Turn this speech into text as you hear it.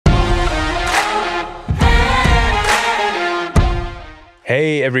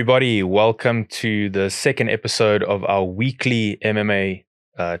Hey everybody, welcome to the second episode of our weekly MMA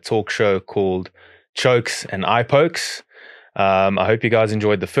talk show called Chokes and Eye Pokes. I hope you guys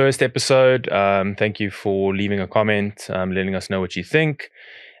enjoyed the first episode. Thank you for leaving a comment, letting us know what you think.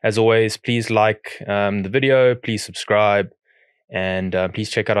 As always, please like the video, please subscribe, and please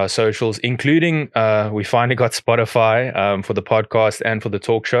check out our socials, including we finally got Spotify for the podcast and for the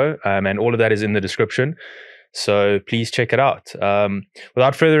talk show, and all of that is in the description. So please check it out.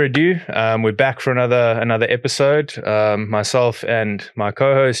 Without further ado, we're back for another episode. Myself and my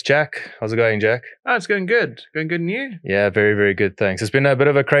co-host Jack. How's it going, Jack? Oh, it's going good. Going good, and you? Yeah, very, very good. Thanks. It's been a bit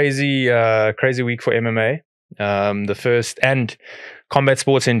of a crazy week for MMA. The first and combat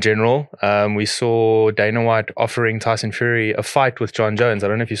sports in general. We saw Dana White offering Tyson Fury a fight with John Jones. I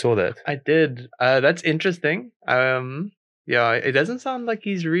don't know if you saw that. I did. That's interesting. Yeah, it doesn't sound like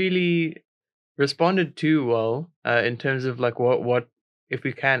he's really responded too well in terms of like what if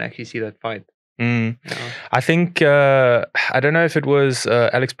we can actually see that fight. Yeah. I think I don't know if it was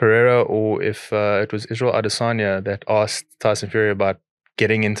Alex Pereira or if it was Israel Adesanya that asked Tyson Fury about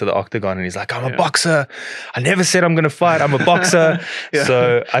getting into the octagon, and he's like, I'm a boxer. I never said I'm going to fight. I'm a boxer. Yeah.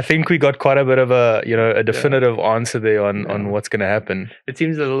 So I think we got quite a bit of a definitive answer there on what's going to happen. It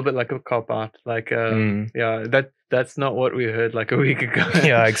seems a little bit like a cop out. Like that's not what we heard like a week ago.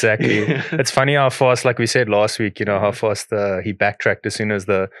 Yeah, exactly. It's funny how fast, like we said last week, how fast he backtracked as soon as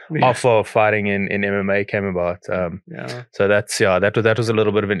the offer of fighting in MMA came about. So that was a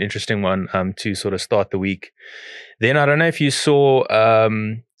little bit of an interesting one to sort of start the week. Then I don't know if you saw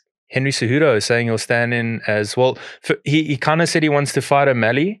Henry Cejudo saying he'll stand in as well. He kind of said he wants to fight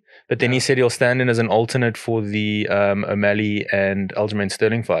O'Malley, but then he said he'll stand in as an alternate for the O'Malley and Aljamain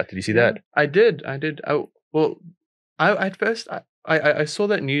Sterling fight. Did you see that? I did. At first I saw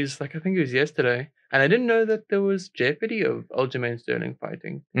that news, like I think it was yesterday, and I didn't know that there was jeopardy of Aljamain Sterling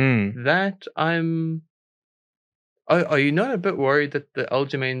fighting. Are you not a bit worried that the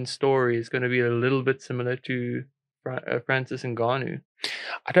Aljamain story is going to be a little bit similar to Francis Ngannou?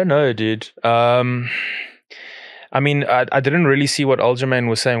 I don't know, dude. I mean, I didn't really see what Aljamain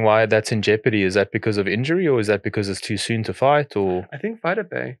was saying, why that's in jeopardy. Is that because of injury, or is that because it's too soon to fight? Or I think fighter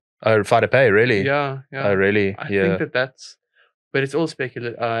pay. Oh, fighter pay, really? Yeah. Oh, really? I think that's... But it's all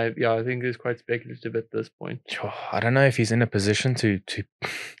speculative. I think it's quite speculative at this point. I don't know if he's in a position to...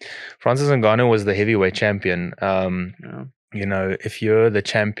 Francis Ngannou was the heavyweight champion. If you're the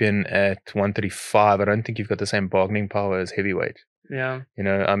champion at 135, I don't think you've got the same bargaining power as heavyweight. Yeah.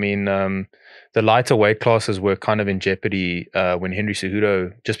 The lighter weight classes were kind of in jeopardy when Henry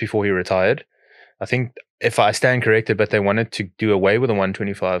Cejudo, just before he retired. I think, if I stand corrected, but they wanted to do away with the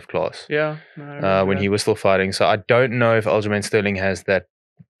 125 class. Yeah. When he was still fighting. So I don't know if Aljamain Sterling has that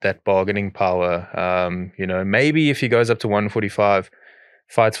bargaining power. Maybe if he goes up to 145,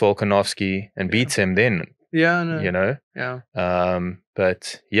 fights Volkanovski and beats him, then. Yeah, no.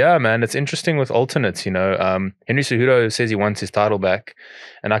 But yeah, man, it's interesting with alternates. Henry Cejudo says he wants his title back,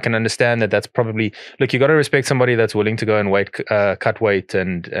 and I can understand that. That's probably, look, you got to respect somebody that's willing to go and cut weight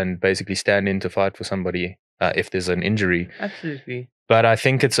and basically stand in to fight for somebody if there's an injury. Absolutely. But I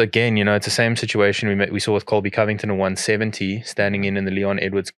think it's, again, it's the same situation we saw with Colby Covington at 170, standing in the Leon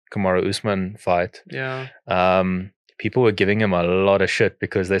Edwards Kamaru Usman fight. Yeah. People were giving him a lot of shit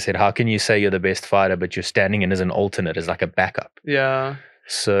because they said, how can you say you're the best fighter, but you're standing in as an alternate, as like a backup? Yeah.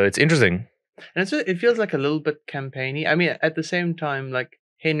 So it's interesting. And it feels like a little bit campaigny. I mean, at the same time, like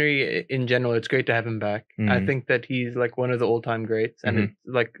Henry in general, it's great to have him back. I think that he's like one of the all-time greats, and it's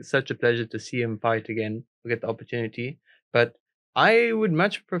like such a pleasure to see him fight again. We'll get the opportunity. But I would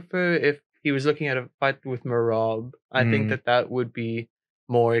much prefer if he was looking at a fight with Merab. I think that would be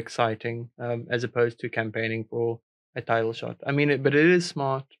more exciting as opposed to campaigning for a title shot. I mean, but it is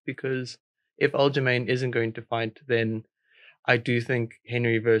smart, because if Aljamain isn't going to fight, then I do think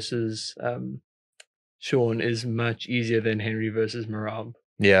Henry versus Sean is much easier than Henry versus Merab.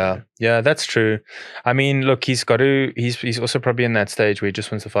 Yeah, that's true. I mean, look, he's also probably in that stage where he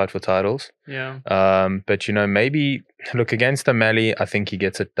just wants to fight for titles. Yeah. But maybe look, against O'Malley, I think he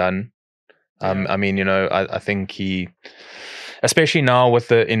gets it done. I mean, I think he, especially now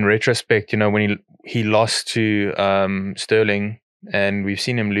in retrospect, when he lost to Sterling, and we've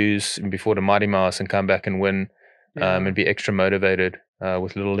seen him lose before the Mighty Mouse and come back and win, and be extra motivated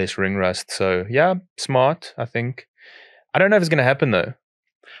with a little less ring rust. So yeah, smart, I think. I don't know if it's going to happen though.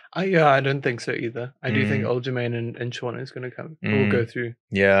 I don't think so either. I do think Aljamain and Sean is going to will go through.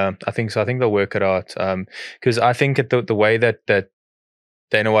 Yeah, I think so. I think they'll work it out. Because I think the way that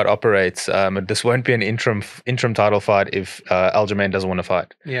Dana White operates, this won't be an interim title fight if Aljamain doesn't want to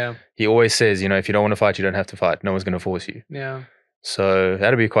fight. Yeah. He always says, if you don't want to fight, you don't have to fight. No one's going to force you. Yeah. So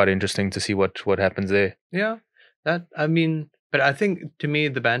that'll be quite interesting to see what happens there. Yeah, but I think to me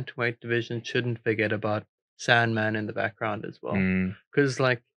the bantamweight division shouldn't forget about Sandman in the background as well, because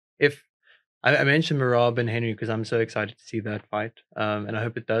like if I mentioned Merab and Henry because I'm so excited to see that fight, and I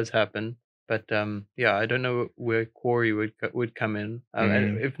hope it does happen. But yeah, I don't know where Corey would come in,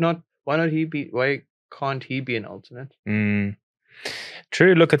 and if not, why can't he be an alternate?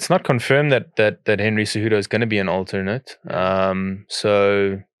 True. Look, it's not confirmed that Henry Cejudo is going to be an alternate. Yeah.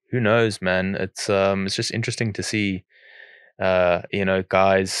 So who knows, man? It's just interesting to see,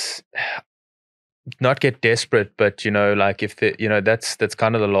 guys not get desperate, but like if that's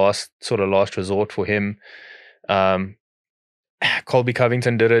kind of the last resort for him. Colby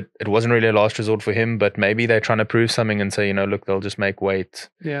Covington did it. It wasn't really a last resort for him, but maybe they're trying to prove something and say, look, they'll just make weight.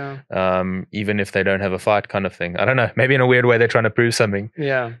 Yeah. Even if they don't have a fight, kind of thing. I don't know. Maybe in a weird way they're trying to prove something.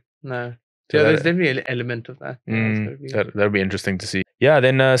 Yeah. No. So yeah, there's definitely an element of that. That'll be interesting to see. Yeah,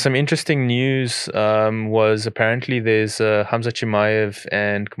 then some interesting news was apparently there's Khamzat Chimaev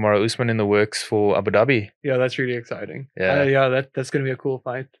and Kamaru Usman in the works for Abu Dhabi. Yeah, that's really exciting. Yeah, that's going to be a cool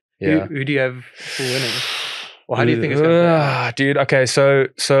fight. Yeah. Who do you have for winning? Or how do you think it's going to play? Dude, okay, so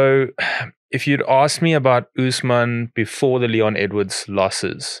if you'd asked me about Usman before the Leon Edwards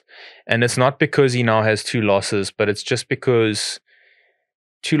losses, and it's not because he now has 2 losses, but it's just because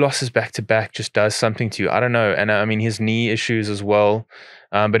 2 losses back to back just does something to you. I don't know. And I mean, his knee issues as well.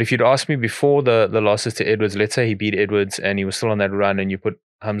 But if you'd asked me before the losses to Edwards, let's say he beat Edwards and he was still on that run and you put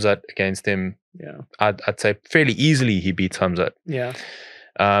Khamzat against him, I'd say fairly easily he beats Khamzat. Yeah.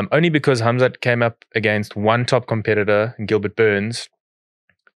 Only because Khamzat came up against one top competitor, Gilbert Burns,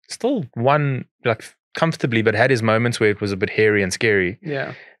 still won like comfortably, but had his moments where it was a bit hairy and scary.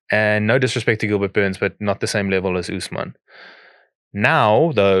 Yeah. And no disrespect to Gilbert Burns, but not the same level as Usman.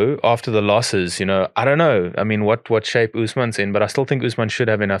 Now, though, after the losses, I don't know. I mean, what shape Usman's in, but I still think Usman should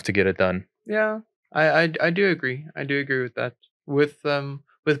have enough to get it done. Yeah, I do agree. I do agree with that. With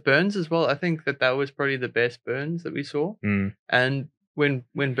Burns as well, I think that was probably the best Burns that we saw. And when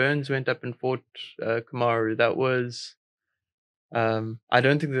Burns went up and fought Kamaru, that was I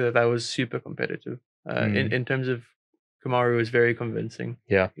don't think that was super competitive. In terms of Kamaru was very convincing.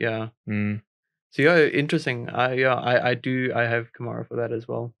 Yeah. So yeah, interesting. I have Kamaru for that as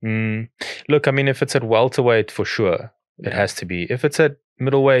well. Look, I mean, if it's at welterweight, for sure, it has to be. If it's at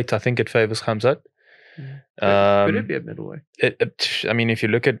middleweight, I think it favors Khamzat. Could it be at middleweight? I mean, if you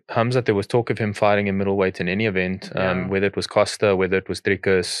look at Khamzat, there was talk of him fighting in middleweight in any event, whether it was Costa, whether it was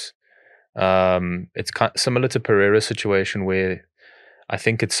Dricus. It's similar to Pereira's situation where I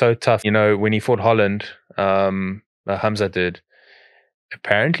think it's so tough. When he fought Holland, Khamzat did.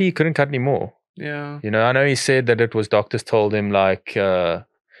 Apparently, he couldn't cut any more. Yeah. I know he said that it was doctors told him like,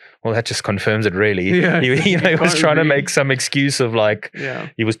 well, that just confirms it really. Yeah, he was trying to make some excuse of like,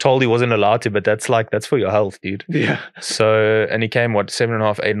 he was told he wasn't allowed to, but that's for your health, dude. Yeah. So, and he came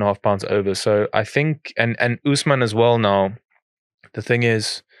 7.5, 8.5 pounds over. So I think, and Usman as well now, the thing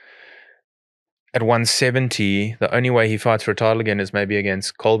is, at 170, the only way he fights for a title again is maybe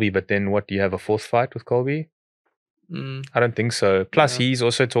against Colby, but then what, do you have a 4th fight with Colby? I don't think so. Plus, he's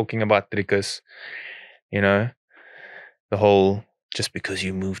also talking about Dricus, the whole just because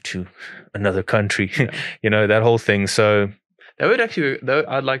you moved to another country, that whole thing. So that would actually,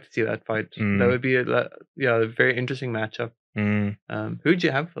 I'd like to see that fight. That would be a very interesting matchup. Who'd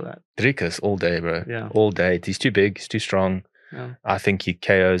you have for that? Dricus all day, bro. Yeah, all day. He's too big. He's too strong. Yeah. I think he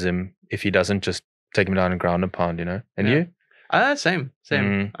KOs him if he doesn't just take him down and ground and pound. And you? Same.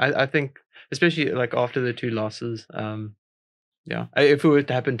 I think. Especially like after the 2 losses, if it were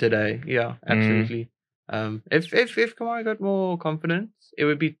to happen today, absolutely. If Kamaru got more confidence, it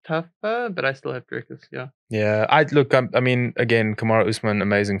would be tougher, but I still have Dricus. Yeah. I mean, again, Kamaru Usman,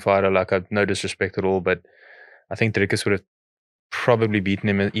 amazing fighter. Like, I've no disrespect at all, but I think Dricus would have probably beaten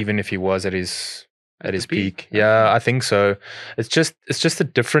him even if he was at his peak. Yeah, I think so. It's just a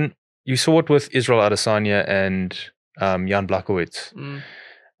different. You saw it with Israel Adesanya and Jan Blachowicz.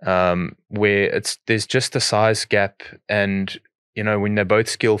 Where there's just a size gap, and when they're both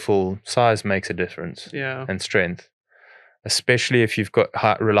skillful, size makes a difference. And strength, especially if you've got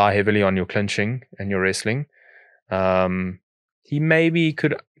rely heavily on your clinching and your wrestling. He maybe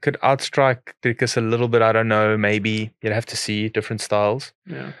could outstrike Dricus a little bit. I don't know. Maybe you'd have to see different styles.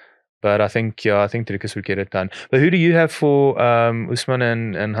 But I think Dricus would get it done. But who do you have for Usman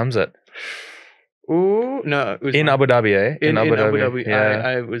and Khamzat? Oh no! Usman. In Abu Dhabi, eh? In Abu Dhabi, yeah.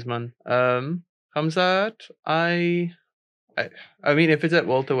 I Usman. Khamzat, I mean, if it's at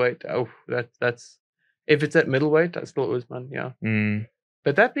welterweight, that's if it's at middleweight, that's still Usman. Yeah.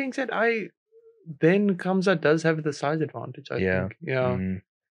 But that being said, I then Khamzat does have the size advantage, I think. Yeah.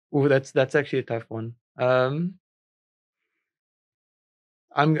 Oh, that's actually a tough one. I'm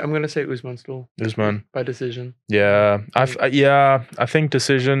gonna say Usman still. Usman by decision. Yeah, I think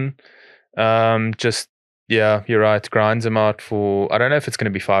decision. You're right. Grinds him out for. I don't know if it's going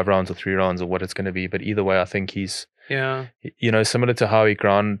to be 5 rounds or 3 rounds or what it's going to be, but either way, I think he's. Yeah. Similar to how he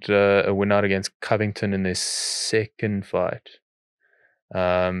ground a win out against Covington in their second fight.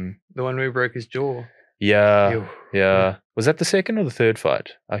 The one where he broke his jaw. Yeah. Was that the second or the third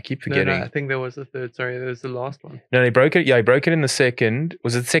fight? I keep forgetting. No, I think that was the third. Sorry, that was the last one. No, he broke it. Yeah, he broke it in the second.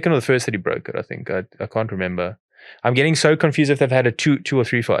 Was it the second or the first that he broke it? I think I can't remember. I'm getting so confused if they've had two or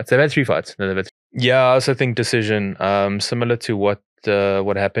 3 fights. They've had 3 fights. No, they've had 3. Yeah, I also think decision. Similar to what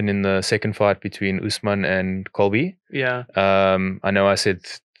happened in the second fight between Usman and Colby. Yeah. I know I said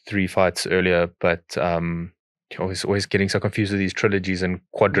 3 fights earlier, but always getting so confused with these trilogies and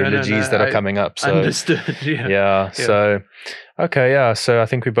quadrilogies that are coming up. So understood. Yeah. So okay. Yeah. So I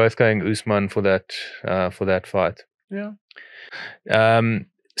think we're both going Usman for that fight. Yeah.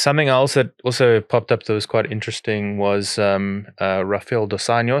 Something else that also popped up that was quite interesting was Rafael dos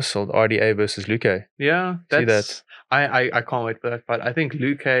Anjos, or RDA versus Luque. Yeah, see that? I can't wait for that fight. I think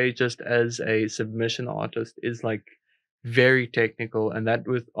Luque, just as a submission artist, is like very technical, and that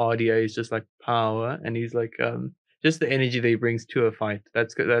with RDA is just like power, and he's like just the energy that he brings to a fight.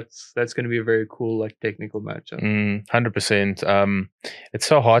 That's going to be a very cool like technical matchup. 100%. It's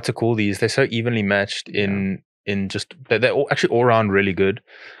so hard to call these. They're so evenly matched in just they're all, actually all around really good.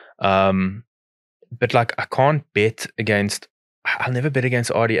 But like I can't bet against. I'll never bet against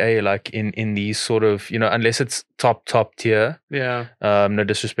RDA like in these sort of, unless it's top tier. Yeah. No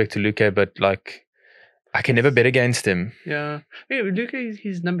disrespect to Luque, but like I can never bet against him. Yeah. Luque,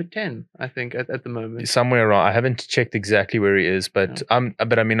 he's number 10, I think, at the moment. Somewhere around. I haven't checked exactly where he is, but I'm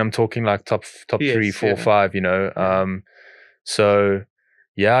talking like top 3, 4, 5. So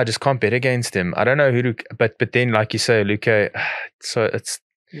yeah, I just can't bet against him. I don't know who to, but then like you say, Luque. So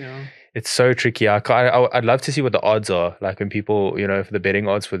it's so tricky. I'd love to see what the odds are, like when people, for the betting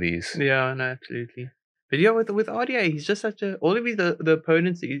odds for these. Yeah, no, absolutely. But yeah, with RDA, he's just such all of the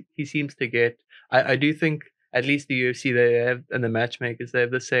opponents he seems to get. I do think at least the UFC they have, and the matchmakers, they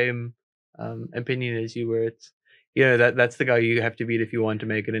have the same opinion as you, where it's that's the guy you have to beat if you want to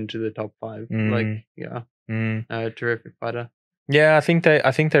make it into the top 5. Terrific fighter. Yeah, I think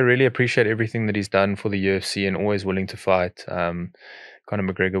they really appreciate everything that he's done for the UFC and always willing to fight. Conor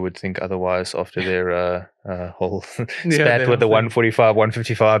McGregor would think otherwise after their whole spat with the 145,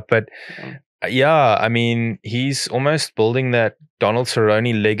 155. But yeah, I mean, he's almost building that Donald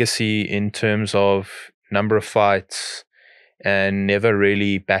Cerrone legacy in terms of number of fights and never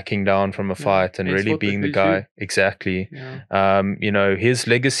really backing down from a fight and really being the guy. Exactly. Yeah. His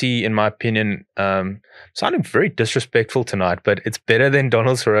legacy, in my opinion, sounding very disrespectful tonight, but it's better than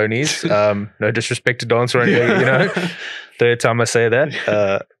Donald Cerrone's. No disrespect to Donald Cerrone, third time I say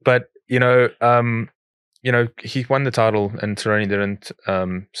that. But he won the title and Cerrone didn't.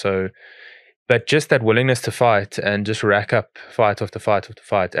 But just that willingness to fight and just rack up fight after fight after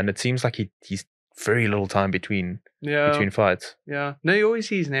fight, and it seems like he's very little time between fights. Yeah. No, you always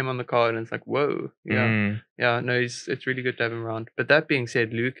see his name on the card and it's like, whoa. Yeah. Yeah, no, it's really good to have him around. But that being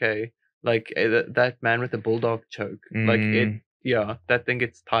said, Luque, like that man with the bulldog choke, that thing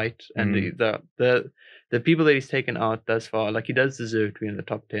gets tight, and the people that he's taken out thus far, like he does deserve to be in the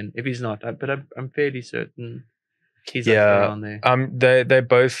top 10. If he's not, but I'm fairly certain he's around there. They're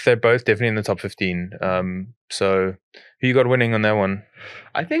both definitely in the top 15. So who you got winning on that one?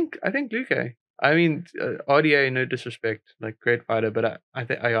 I think Luque. I mean, RDA, no disrespect, like great fighter, but I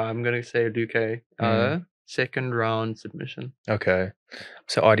think I'm gonna say Luque. Second round submission. Okay,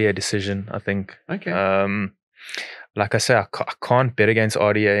 so RDA decision, I think. Okay. Like I say, I can't bet against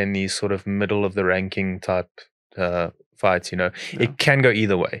RDA in these sort of middle of the ranking type fights. It can go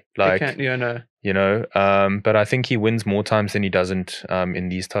either way. Like, it can, but I think he wins more times than he doesn't in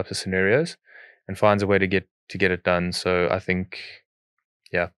these types of scenarios, and finds a way to get it done. So I think,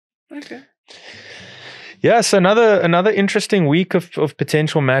 yeah. Okay. Yeah, so another interesting week of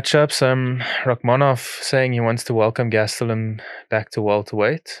potential matchups. Rakhmonov saying he wants to welcome Gastelum back to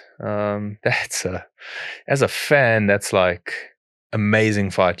welterweight. That's as a fan, that's like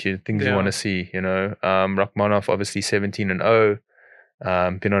amazing fight. Things you want to see. Rakhmonov obviously 17-0,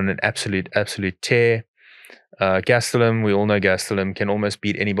 been on an absolute tear. Gastelum, we all know Gastelum can almost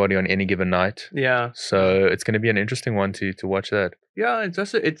beat anybody on any given night. Yeah. So it's going to be an interesting one to watch that. Yeah,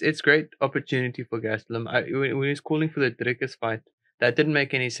 it's great opportunity for Gastelum. When he was calling for the Dricus fight, that didn't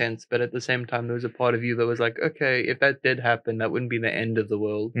make any sense. But at the same time, there was a part of you that was like, okay, if that did happen, that wouldn't be the end of the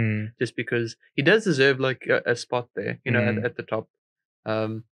world. Just because he does deserve like a spot there, you know, at the top.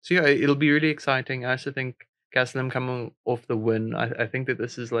 So yeah, it'll be really exciting. I also think Gastelum coming off the win, I think that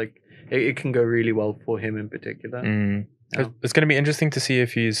this is like it can go really well for him in particular. Yeah. It's going to be interesting to see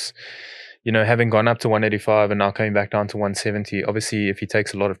if he's, you know, having gone up to 185 and now coming back down to 170. Obviously, if he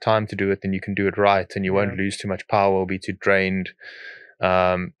takes a lot of time to do it, then you can do it right and you won't lose too much power or be too drained.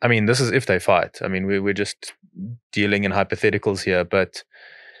 I mean, this is if they fight. I mean, we're just dealing in hypotheticals here, but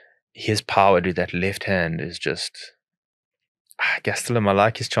his power, dude, that left hand is just... Gastelum, I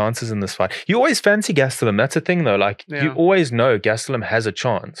like his chances in this fight. You always fancy Gastelum. That's the thing, though. Like, you always know Gastelum has a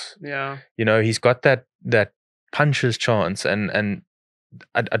chance. Yeah. You know, he's got that puncher's chance, and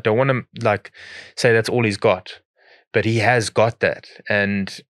I don't want to like say that's all he's got, but he has got that.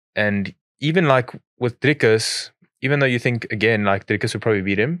 And even like with Dricus, even though you think again like Dricus would probably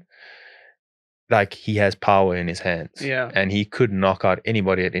beat him, like he has power in his hands. Yeah. And he could knock out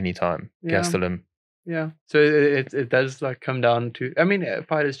anybody at any time. Gastelum. Yeah, so it does like come down to, I mean, a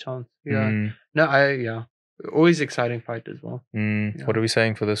fighter's chance. Yeah, no, always exciting fight as well. What are we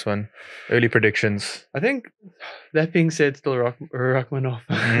saying for this one? Early predictions. I think that being said, still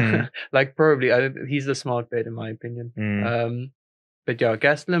Rakhmonov. Like probably, he's the smart bet in my opinion. But yeah,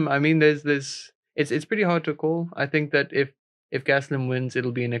 Gastelum. I mean, it's pretty hard to call. I think that if Gastelum wins,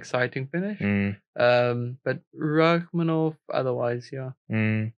 it'll be an exciting finish. But Rakhmonov, otherwise,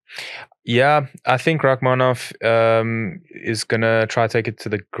 Yeah, I think Rakhmonov is going to try to take it to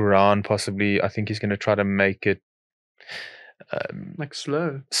the ground, possibly. I think he's going to try to make it... like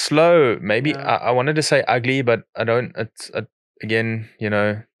slow. Slow, maybe. I wanted to say ugly, but I don't... again, you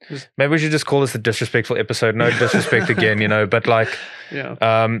know... Maybe we should just call this the disrespectful episode. No disrespect again, you know, but like...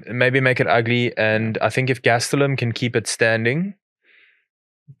 maybe make it ugly, and I think if Gastelum can keep it standing,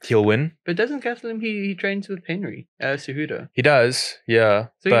 he'll win. But doesn't Gastelum, he trains with Henry Cejudo? He does, yeah.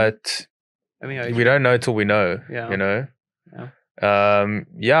 So but I mean, we don't know till we know. You know.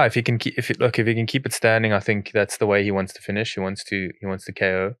 If he can keep if he can keep it standing, I think that's the way he wants to finish. He wants to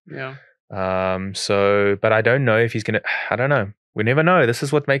KO. So, but I don't know if he's gonna. I don't know. We never know. This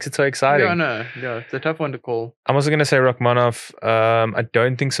is what makes it so exciting. Yeah, I know. Yeah, it's a tough one to call. I'm also gonna say Rakhmonov. I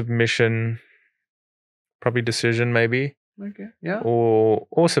don't think submission. Probably decision, maybe. Okay. Yeah.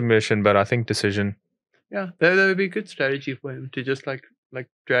 Or submission, but I think decision. Yeah, that would be a good strategy for him to just like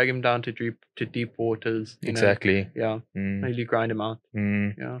drag him down to deep waters. Exactly. Know? Yeah. Maybe grind him out.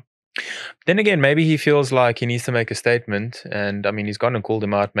 Yeah. Then again, maybe he feels like he needs to make a statement, and I mean, he's gone and called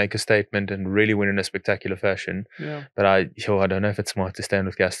him out, make a statement, and really win in a spectacular fashion. Yeah. But I don't know if it's smart to stand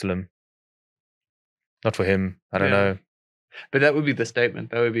with Gastelum. Not for him. I don't know. But that would be the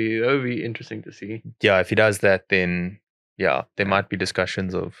statement. That would be interesting to see. Yeah, if he does that, then there might be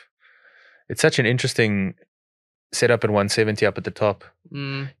discussions of. It's such an interesting setup at 170 up at the top.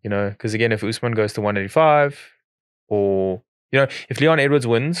 You know, because again, if Usman goes to 185, or if Leon Edwards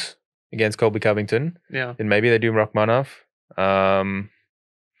wins against Colby Covington, then maybe they do Rakhmonov.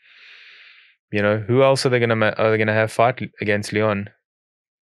 Who else are they gonna have fight against Leon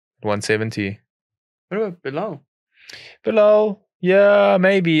at 170? What about Bilal? Bilal, yeah,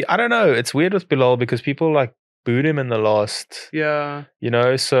 maybe. I don't know. It's weird with Bilal because people like booed him in the last. Yeah.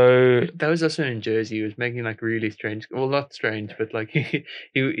 So that was also in Jersey. He was making like really strange. Well, not strange, but like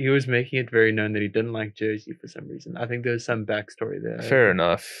he was making it very known that he didn't like Jersey for some reason. I think there was some backstory there. Fair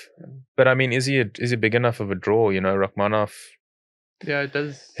enough. But I mean, is he big enough of a draw? Rakhmonov. Yeah, it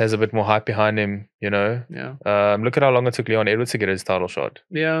does. Has a bit more hype behind him. Yeah. Look at how long it took Leon Edwards to get his title shot.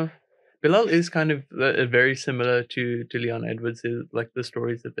 Yeah. Bilal is kind of very similar to Leon Edwards. Is like the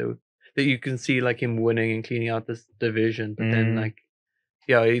stories that you can see like him winning and cleaning out this division, but then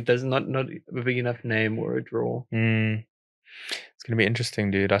he does not a big enough name or a draw. It's gonna be interesting,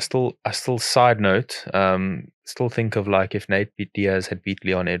 dude. I still side note, still think of like if Nate Diaz had beat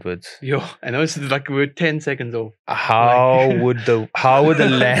Leon Edwards. I know it's like we're 10 seconds off. How would the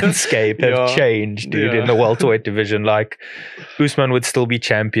landscape have changed, dude, in the welterweight division? Like Usman would still be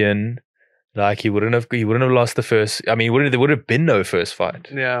champion. Like he wouldn't have lost the first. I mean, there would have been no first fight.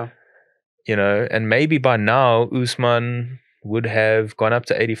 Yeah. And maybe by now Usman would have gone up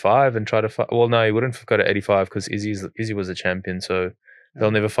to 85 and tried to fight. Well, no, he wouldn't have got to 85 because Izzy was a champion, so they'll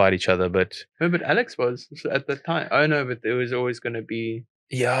never fight each other. But Alex was at the time. I know, but it was always going to be.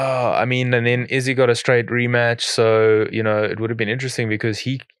 Yeah, I mean, and then Izzy got a straight rematch, so it would have been interesting because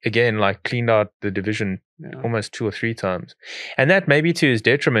he again like cleaned out the division almost 2 or 3 times, and that maybe to his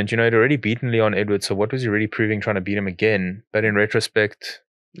detriment. He'd already beaten Leon Edwards, so what was he really proving trying to beat him again? But in retrospect,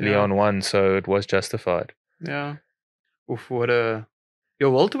 Leon won, so it was justified. Yeah. Oof, what a Your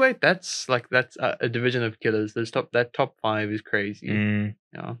welterweight, that's a division of killers. That top 5 is crazy.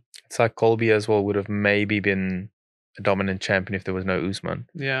 Yeah. It's like Colby as well would have maybe been a dominant champion if there was no Usman.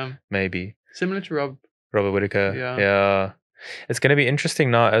 Yeah. Maybe. Similar to Robert Whittaker. Yeah. It's going to be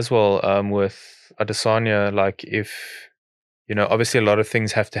interesting now as well with Adesanya. Like if, obviously a lot of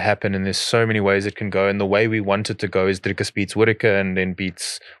things have to happen and there's so many ways it can go. And the way we want it to go is Dricus beats Whittaker and then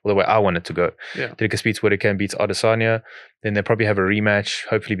the way I want it to go. Yeah. Dricus beats Whittaker and beats Adesanya. Then they'll probably have a rematch,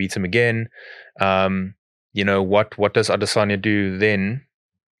 hopefully beats him again. What does Adesanya do then?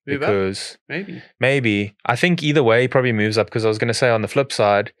 Move because up? Maybe. I think either way he probably moves up, because I was going to say on the flip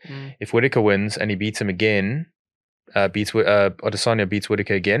side, if Whittaker wins and he beats him again, Adesanya beats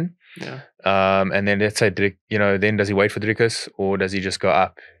Whittaker again. Yeah. And then let's say, then does he wait for Dricus or does he just go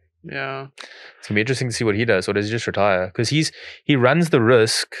up? Yeah. It's going to be interesting to see what he does, or does he just retire? Because he runs the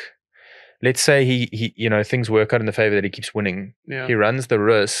risk. Let's say he things work out in the favor that he keeps winning. Yeah. He runs the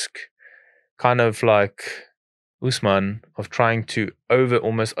risk, kind of like Usman, of trying to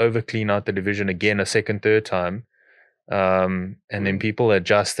almost over clean out the division again a second, third time. And then people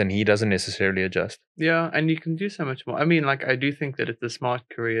adjust and he doesn't necessarily adjust. Yeah, and you can do so much more. I mean, I do think that it's a smart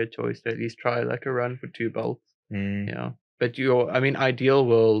career choice to at least try a run for 2 belts. Yeah. But ideal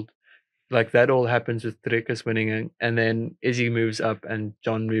world, that all happens with Dricus winning and then Izzy moves up and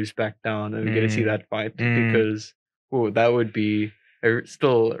John moves back down and we get to see that fight because that would be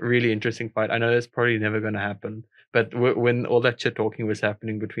still a really interesting fight. I know that's probably never going to happen, but when all that shit talking was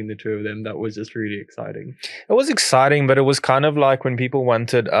happening between the two of them, that was just really exciting. It was exciting, but it was kind of like when people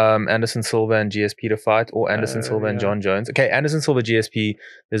wanted Anderson Silva and GSP to fight, or Anderson Silva and John Jones. Okay, Anderson Silva GSP,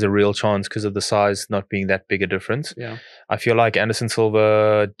 there's a real chance because of the size not being that big a difference. Yeah, I feel like Anderson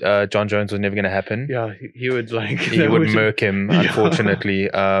Silva, John Jones was never going to happen. Yeah, he would he would murk him, unfortunately.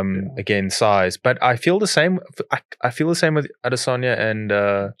 Again, size, but I feel the same. I feel the same with Adesanya and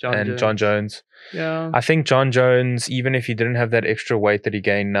John Jones. Yeah, I think John Jones, even if he didn't have that extra weight that he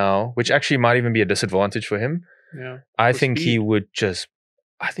gained now, which actually might even be a disadvantage for him. Yeah, I think he would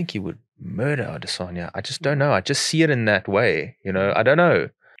murder Adesanya. I just don't know. I just see it in that way. I don't know.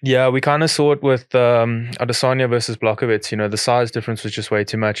 Yeah, we kind of saw it with Adesanya versus Blachowicz. The size difference was just way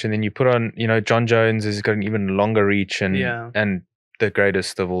too much. And then you put on, John Jones has got an even longer reach and the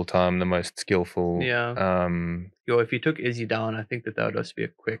greatest of all time, the most skillful. Yeah. If you took Izzy down, I think that would just be a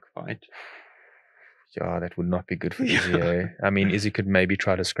quick fight. Yeah, that would not be good for Izzy. I mean, Izzy could maybe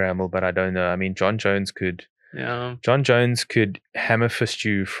try to scramble, but I don't know. I mean, John Jones could. Yeah. John Jones could hammer fist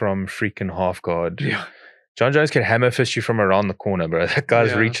you from freaking half guard. Yeah. John Jones could hammer fist you from around the corner, bro. That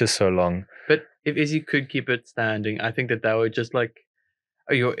guy's reach is so long. But if Izzy could keep it standing, I think that would just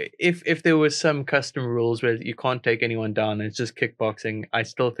if there was some custom rules where you can't take anyone down and it's just kickboxing, I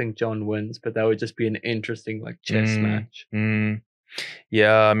still think John wins, but that would just be an interesting chess match.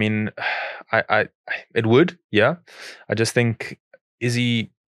 Yeah, I mean, it would. Yeah, I just think Izzy's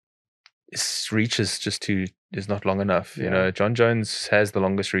reach is not long enough. Yeah. John Jones has the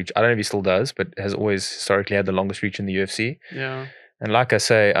longest reach. I don't know if he still does, but has always historically had the longest reach in the UFC. Yeah. And like I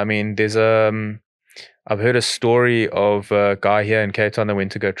say, I mean, there's I've heard a story of a guy here in Cape Town that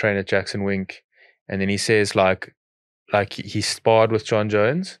went to go train at Jackson Wink, and then he says like he sparred with John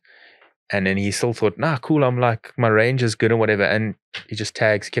Jones. And then he still thought, nah, cool, my range is good and whatever. And he just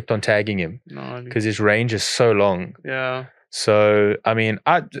kept on tagging him because his range is so long. Yeah. So, I mean,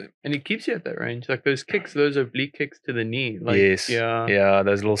 and he keeps you at that range. Those kicks, those oblique kicks to the knee. Yes. Yeah,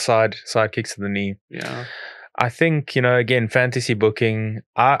 those little side kicks to the knee. Yeah. I think, again, fantasy booking,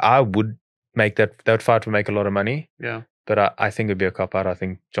 I would make that fight would make a lot of money. Yeah. But I think it would be a cop-out. I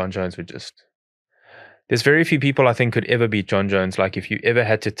think John Jones would just... There's very few people I think could ever beat John Jones. Like, if you ever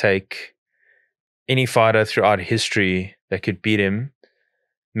had to take any fighter throughout history that could beat him,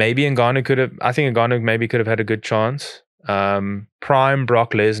 maybe Ngannou could have. I think Ngannou maybe could have had a good chance. Prime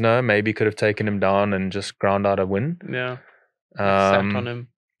Brock Lesnar maybe could have taken him down and just ground out a win. Yeah, sat on him.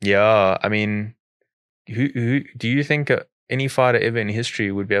 Yeah, I mean, who do you think any fighter ever in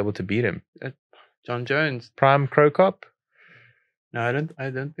history would be able to beat him? John Jones. Prime Crow Cop? No, I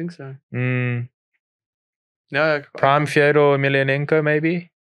don't think so. No. Prime Fyodor Emelianenko maybe.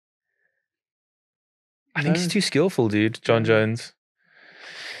 I think he's too skillful, dude. John Jones.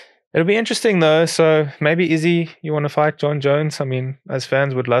 It'll be interesting though. So maybe Izzy, you want to fight John Jones? I mean, as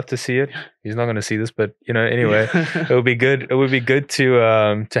fans would love to see it. He's not going to see this, but anyway, it would be good. It would be good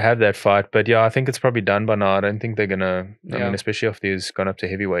to have that fight. But yeah, I think it's probably done by now. I don't think they're gonna. I mean, especially after he's gone up to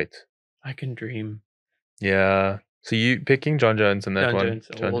heavyweight. I can dream. Yeah. So you picking John Jones in that one?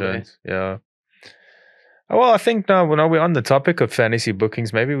 John Jones. Yeah. Well, I think now we're on the topic of fantasy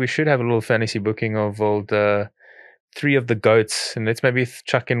bookings. Maybe we should have a little fantasy booking of old three of the GOATs, and let's maybe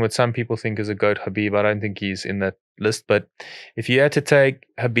chuck in what some people think is a GOAT, Khabib. I don't think he's in that list, but if you had to take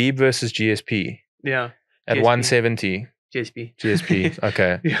Khabib versus GSP at GSP. 170. GSP,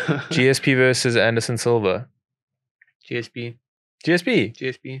 okay. Yeah. GSP versus Anderson Silva. GSP.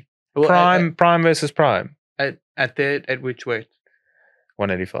 Well, prime versus prime. At which weight?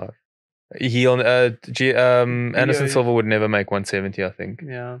 185. Anderson Silva would never make 170, I think.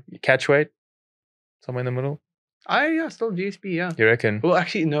 Yeah. Catch weight? Somewhere in the middle? Still GSP, yeah. You reckon? Well,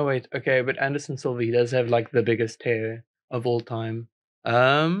 actually, no, wait. Okay, but Anderson Silva, he does have like the biggest tear of all time.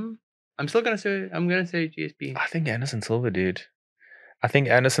 I'm gonna say GSP. I think Anderson Silva, dude. I think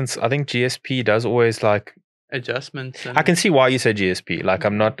GSP does always like adjustments. I can see why you say GSP. Like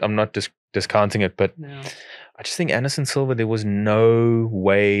I'm not discounting it, but yeah. I just think Anderson Silva, there was no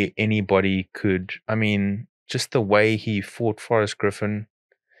way anybody could. I mean, just the way he fought Forrest Griffin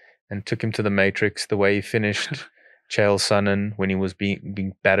and took him to the Matrix, the way he finished Chael Sonnen when he was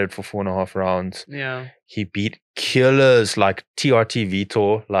being battered for 4.5 rounds. Yeah. He beat killers like TRT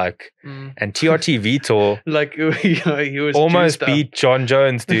Vitor, and TRT Vitor like he was almost beat John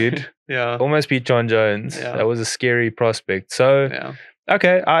Jones, dude. Yeah. Almost beat John Jones. Yeah. That was a scary prospect. So yeah.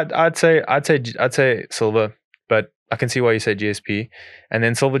 Okay, I'd say Silva, but I can see why you say GSP. And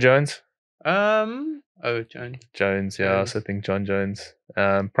then Silva Jones? Jones. Jones, yeah, I also think John Jones.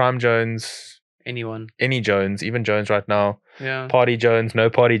 Prime Jones. Any Jones, even Jones right now. Yeah. Party Jones,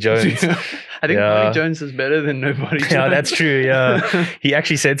 no Party Jones. I think Party Jones is better than no Party Jones. Yeah, that's true, yeah. He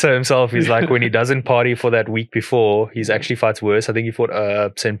actually said so himself. He's like, when he doesn't party for that week before, he's actually fights worse. I think he fought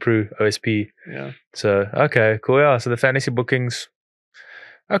Senpru, OSP. Yeah. So, okay, cool, yeah. So the fantasy bookings.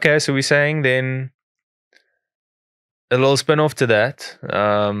 Okay, so we're saying then a little spin-off to that.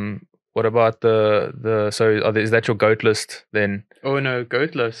 What about is that your GOAT list then? Oh no,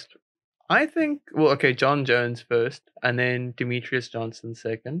 GOAT list. I think, John Jones first, and then Demetrius Johnson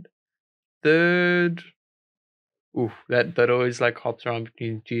second. Third, that always like hops around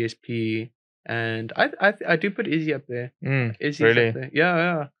between GSP and I do put Izzy up there. Izzy's really? up there.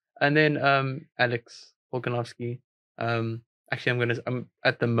 Yeah. And then Alex Volkanovski. Actually, I'm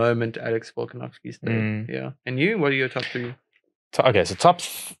at the moment Alex Volkanovski's third. Yeah. And you? What are your top three? Okay, so top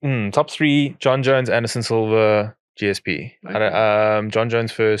three: John Jones, Anderson Silva, GSP. Okay. John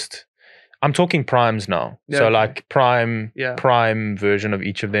Jones first. I'm talking primes now. Yeah, so like prime version of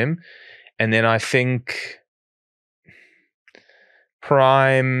each of them. And then I think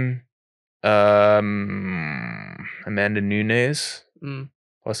prime Amanda Nunes,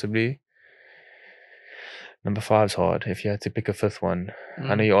 possibly. Number 5's hard. If you had to pick a fifth one.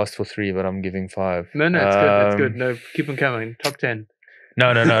 I know you asked for 3, but I'm giving 5. No, it's good. It's good. No, keep them coming. Top 10.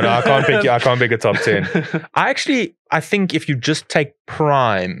 No. I can't pick. I can't pick a top 10. I think if you just take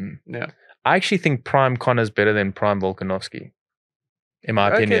prime, I actually think prime Connor's better than prime Volkanovski, in my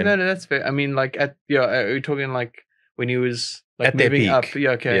opinion. Okay, no, that's fair. I mean, like are we talking like when he was like at their moving peak? Up?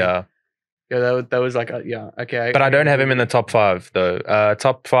 Yeah, okay. Yeah. Yeah, that was like okay. But I don't have him in the top 5 though.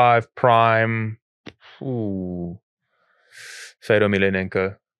 Top 5 prime. Ooh, Fedor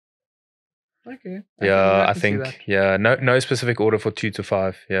Emelianenko. Okay. Yeah, I think. Yeah, no specific order for 2 to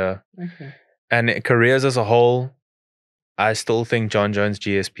 5. Yeah. Okay. And careers as a whole, I still think John Jones,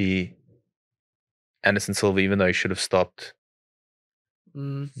 GSP, Anderson Silva, even though he should have stopped.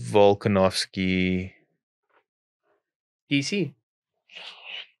 Volkanovski. DC.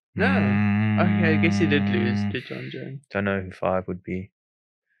 No. Okay, I guess he did lose to John Jones. Don't know who 5 would be.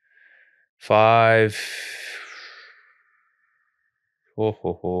 5.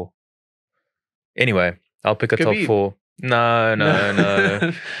 Anyway, I'll pick a Khabib. top 4. No.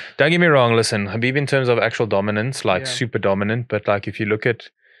 Don't get me wrong. Listen, Khabib in terms of actual dominance, super dominant. But like if you look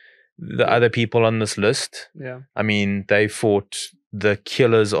at the other people on this list, I mean, they fought the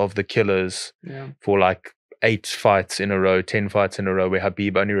killers of the killers for like 8 fights in a row, 10 fights in a row, where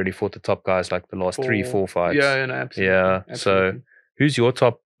Khabib only really fought the top guys like the last 3-4 fights. Yeah, no, absolutely. Yeah. Absolutely. So who's your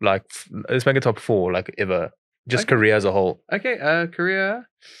top? Like, let's make a top 4, like ever, just career as a whole. Okay, career.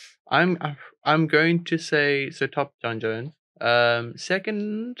 I'm going to say top John Jones.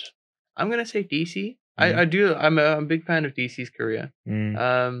 Second, I'm gonna say DC. I'm a big fan of DC's career.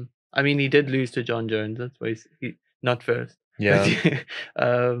 I mean, he did lose to John Jones. That's why he not first. Yeah.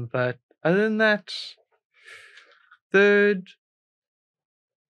 But other than that, third,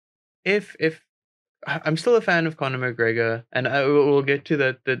 if I'm still a fan of Conor McGregor, and we'll get to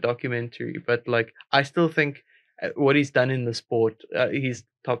the documentary, but like I still think what he's done in the sport, he's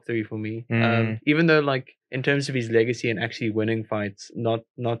top 3 for me. Even though like in terms of his legacy and actually winning fights, not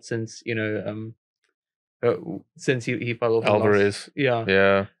since since he fell off Alvarez.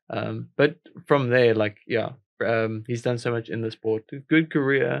 Yeah. But from there, like He's done so much in the sport. Good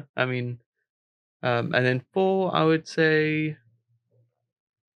career. I mean, and then 4, I would say,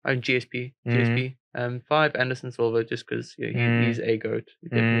 GSP. 5, Anderson Silva, just because he's a GOAT.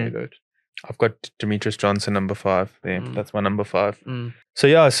 He's definitely a GOAT. I've got Demetrius Johnson number 5 there. That's my number 5. So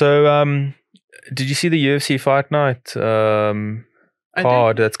yeah, did you see the UFC Fight Night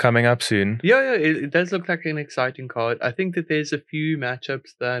card that's coming up soon? Yeah, it does look like an exciting card. I think that there's a few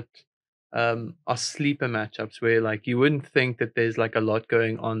matchups that are sleeper matchups where like you wouldn't think that there's like a lot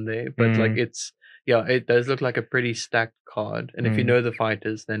going on there, but like it does look like a pretty stacked card. And if you know the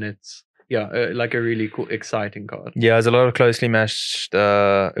fighters, then it's like a really cool, exciting card. Yeah, there's a lot of closely matched,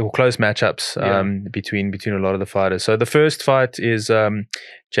 close matchups between a lot of the fighters. So the first fight is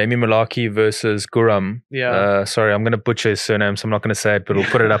Jamie Mullarkey versus Guram. Yeah. Sorry, I'm going to butcher his surname, so I'm not going to say it, but we'll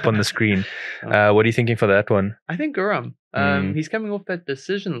put it up on the screen. What are you thinking for that one? I think Guram. He's coming off that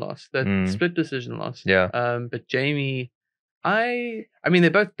decision loss, that split decision loss. Yeah. But Jamie, I mean,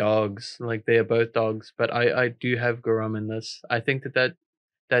 they're both dogs. Like, they are both dogs, but I do have Guram in this. I think that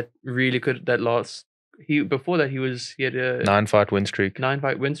really could, that loss, before that he had a 9-fight win streak.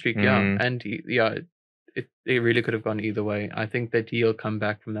 9-fight win streak, and it really could have gone either way. I think that he'll come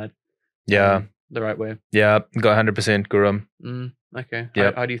back from that the right way. Yeah, got 100% Guram. Okay.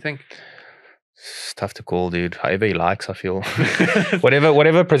 Yeah. How do you think? It's tough to call, dude. However he likes, I feel.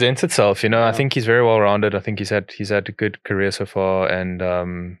 whatever presents itself, I think he's very well rounded. I think he's had a good career so far, and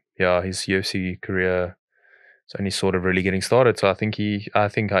his UFC career is only sort of really getting started. So I think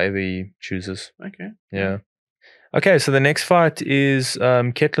however he chooses. Okay. Yeah. Okay, so the next fight is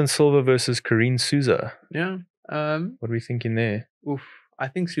Ketlen Silva versus Karine Souza. Yeah. What are we thinking there? Oof. I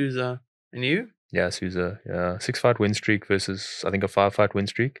think Souza. And you? Yeah, Souza. Yeah, 6-fight win streak versus, I think, a 5-fight win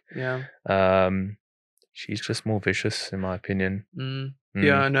streak. Yeah. She's just more vicious, in my opinion.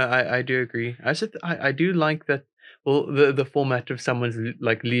 Yeah, no, I do agree. I do like that. Well, the format of someone's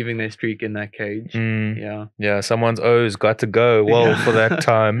like leaving their streak in that cage. Yeah, someone's O's got to go. Well, for that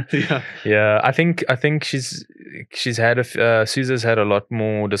time. Yeah. I think she's had Souza's had a lot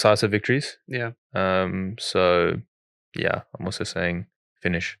more decisive victories. Yeah. So yeah, I'm also saying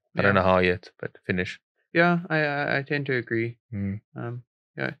finish. I don't know how yet, but finish. Yeah, I tend to agree.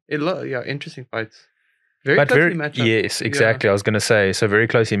 Interesting fights. Very closely matched. Yes, exactly. I was going to say, so very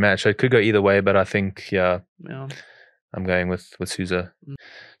closely matched. So it could go either way, but I think, I'm going with Souza.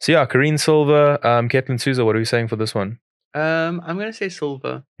 So yeah, Karine Silva, Ketlen Souza. What are we saying for this one? I'm going to say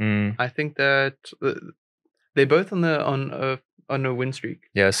Silva. I think that they're both on a win streak.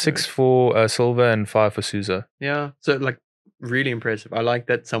 Yeah, 6 for Silva and 5 for Souza. Yeah, so like really impressive. I like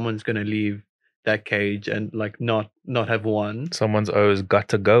that someone's going to leave that cage and like not have won. Someone's always got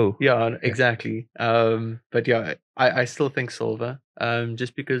to go. Yeah, exactly. But yeah, I still think Silva.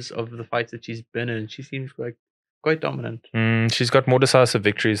 Just because of the fights that she's been in, she seems like quite dominant. She's got more decisive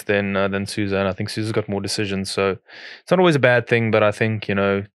victories than Souza, and I think Souza's got more decisions. So it's not always a bad thing, but I think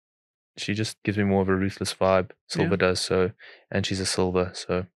she just gives me more of a ruthless vibe. Silva does so, and she's a Silva,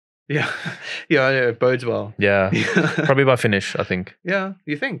 so. Yeah, it bodes well. Yeah, probably by finish, I think. Yeah,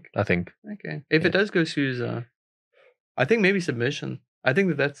 you think? I think. Okay, if it does go Souza, I think maybe submission. I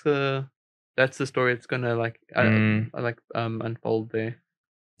think that's the story it's gonna unfold there.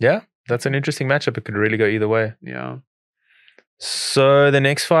 Yeah, that's an interesting matchup. It could really go either way. Yeah. So the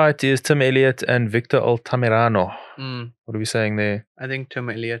next fight is Tim Elliott and Victor Altamirano. What are we saying there? I think Tim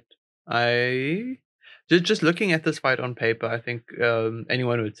Elliott. Just looking at this fight on paper, I think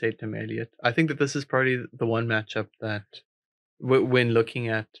anyone would say Tim Elliott. I think that this is probably the one matchup that, when looking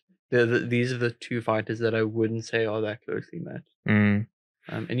at these are the two fighters that I wouldn't say are that closely matched. And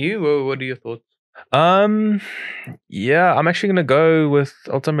you, what are your thoughts? Yeah, I'm actually gonna go with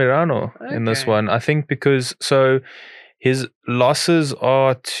Altamirano in this one. I think because his losses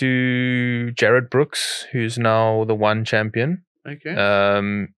are to Jared Brooks, who's now the one champion. Okay.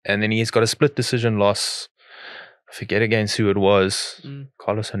 And then he's got a split decision loss. I forget against who it was.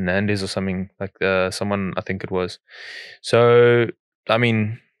 Carlos Hernandez or something like someone, I think it was. So I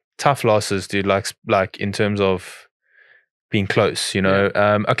mean, tough losses, dude. Like in terms of being close,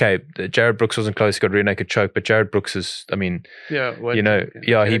 Okay, Jared Brooks wasn't close. He got rear naked choke, but Jared Brooks is, I mean, he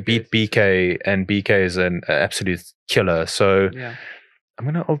beat BK, and BK is an absolute killer. So I'm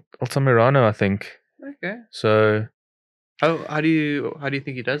gonna Altamirano, I think. Okay. So. How do you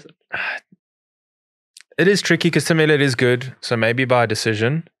think he does it? It is tricky because Tim Elliott is good, so maybe by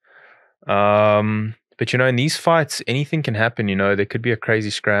decision. But in these fights, anything can happen. There could be a crazy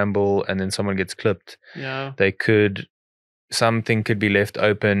scramble, and then someone gets clipped. Yeah. Something could be left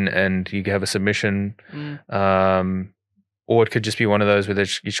open, and you have a submission. Or it could just be one of those where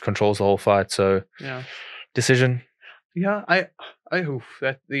each controls the whole fight. So yeah. decision. Yeah, I hope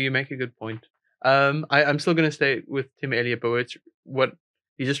that you make a good point. I'm still gonna stay with Tim Elliott, but what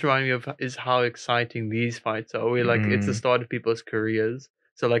you just remind me of is how exciting these fights are. We're like it's the start of people's careers,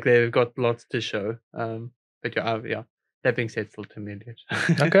 so like they've got lots to show. But yeah. That being said, still Tim Elliott.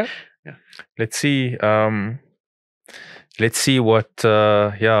 Okay. Yeah. Let's see. Let's see what.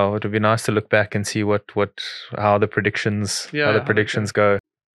 It would be nice to look back and see how the predictions go.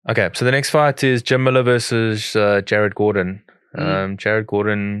 Okay, so the next fight is Jim Miller versus Jared Gordon. Jared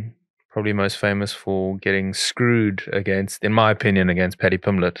Gordon, probably most famous for getting screwed in my opinion, against Paddy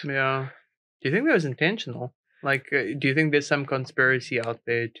Pimblett. Yeah. Do you think that was intentional? Like, do you think there's some conspiracy out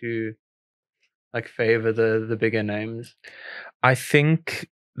there to like favor the bigger names? I think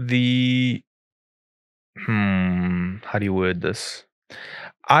how do you word this?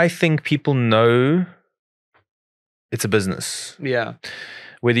 I think people know it's a business. Yeah.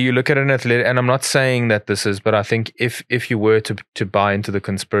 Whether you look at an athletic, and I'm not saying that this is, but I think if you were to buy into the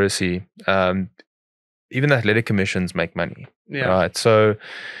conspiracy, even the athletic commissions make money. Yeah. Right. So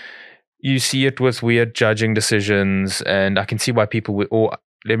you see it with weird judging decisions, and I can see why people would, or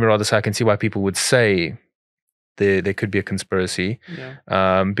let me rather say, I can see why people would say there could be a conspiracy.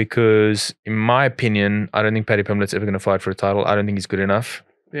 Yeah. Because in my opinion, I don't think Paddy Pimblett's ever going to fight for a title. I don't think he's good enough.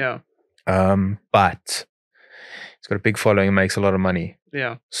 Yeah. But he's got a big following and makes a lot of money.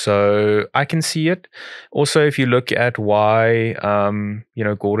 Yeah. So I can see it. Also, if you look at why,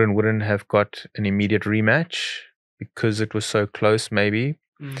 Gordon wouldn't have got an immediate rematch because it was so close, maybe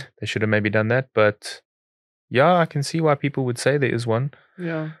they should have maybe done that. But yeah, I can see why people would say there is one.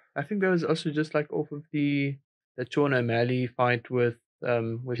 Yeah, I think that was also just like off of the Sean O'Malley fight with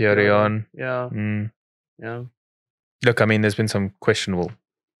Pierre. Yeah. Yeah. Look, I mean, there's been some questionable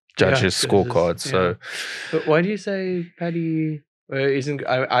judges' scorecards. Yeah. So, but why do you say Paddy isn't?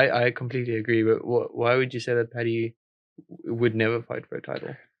 I completely agree. But why would you say that Paddy would never fight for a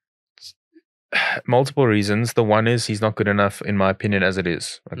title? Multiple reasons. The one is he's not good enough, in my opinion, as it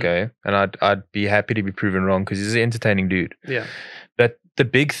is. Okay, and I'd be happy to be proven wrong because he's an entertaining dude. Yeah. But the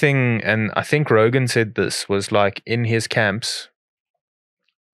big thing, and I think Rogan said this, was like in his camps,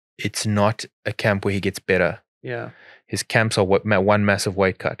 it's not a camp where he gets better. Yeah. His camps are one massive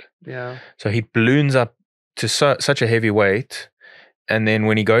weight cut. Yeah. So he balloons up to such a heavy weight, and then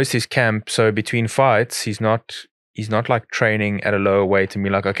when he goes to his camp, so between fights, he's not like training at a lower weight and be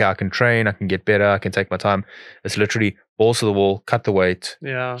like, okay, I can train, I can get better, I can take my time. It's literally balls to the wall, cut the weight,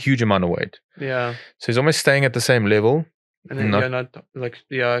 huge amount of weight. Yeah. So he's almost staying at the same level. And then you're not like,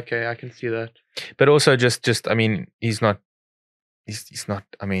 okay, I can see that. But also just I mean, he's not,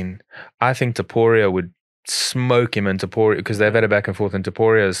 I mean, I think Topuria would smoke him, and Topuria, because they've had a back and forth, and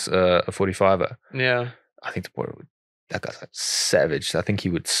Topuria's a 45er. Yeah. I think Topuria would, that guy's like savage. I think he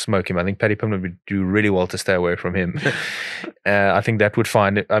would smoke him. I think Paddy Pimblett would do really well to stay away from him. I think that would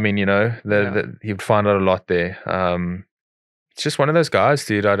find it. I mean, he would find out a lot there. It's just one of those guys,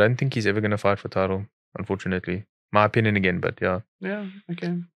 dude. I don't think he's ever going to fight for title, unfortunately. My opinion again, but yeah. Yeah,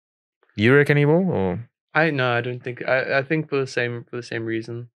 okay. You reckon he will, or? I don't think. I think for the same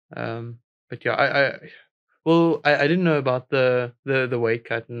reason. But yeah, I didn't know about the weight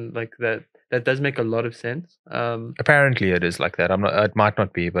cut, and like that does make a lot of sense. Apparently it is like that. It might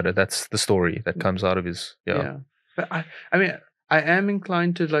not be, but that's the story that comes out of his. Yeah. But I mean, I am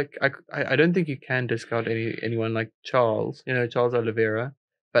inclined to like. I don't think you can discount anyone like Charles. Charles Oliveira.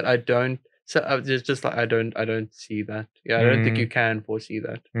 But I don't. So it's just like I don't see that. Yeah, I don't think you can foresee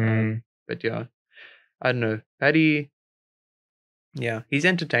that. But yeah, I don't know. Paddy. Yeah, he's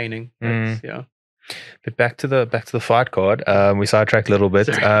entertaining. Yeah. But back to the fight card. We sidetracked a little bit.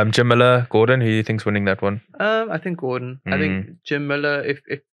 Jim Miller, Gordon. Who do you think's winning that one? I think Gordon. I think Jim Miller.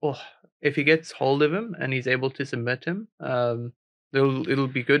 If he gets hold of him and he's able to submit him, it'll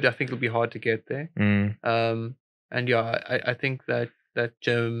be good. I think it'll be hard to get there. And yeah, I think that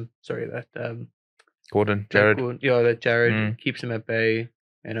Gordon, Jared. That Jared keeps him at bay,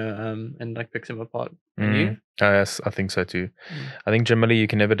 and like picks him apart. And you? Yes, I think so too. I think Jim Miller, you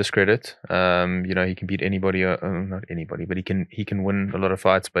can never discredit. He can beat anybody, not anybody, but he can win a lot of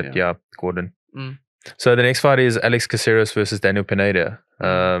fights. But yeah Gordon. So the next fight is Alex Caceres versus Daniel Pineda.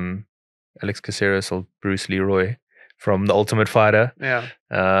 Alex Caceres, or Bruce Leroy from The Ultimate Fighter. Yeah.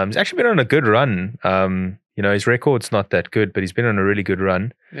 He's actually been on a good run. His record's not that good, but he's been on a really good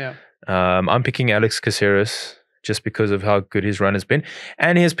run. Yeah. I'm picking Alex Caceres just because of how good his run has been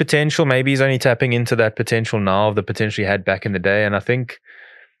and his potential. Maybe he's only tapping into that potential now of the potential he had back in the day. And I think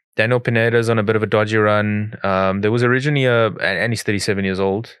Daniel Pineda's on a bit of a dodgy run. There was originally and he's 37 years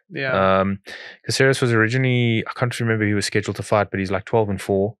old. Yeah. Caceres was originally, I can't remember who he was scheduled to fight, but he's like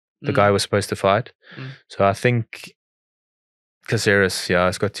 12-4. the guy was supposed to fight. So I think Caceres,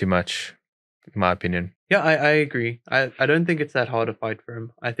 has got too much, in my opinion. Yeah, I agree. I don't think it's that hard a fight for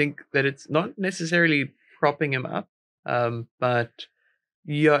him. I think that it's not necessarily propping him up, but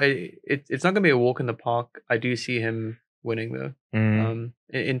yeah, it's not going to be a walk in the park. I do see him winning though.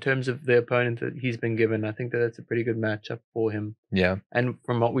 In terms of the opponent that he's been given, I think that's a pretty good matchup for him. Yeah. And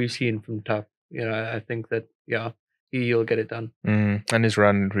from what we've seen from Tough, I think that he'll get it done. And his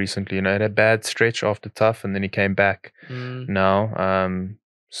run recently, he had a bad stretch after Tough, and then he came back now.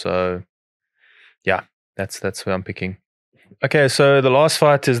 So yeah, that's who I'm picking. Okay, so the last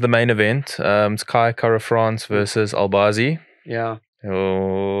fight is the main event. It's Kai Kara-France versus Albazi. Yeah.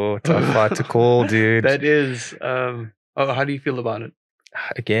 Oh, tough fight to call, dude. That is. How do you feel about it?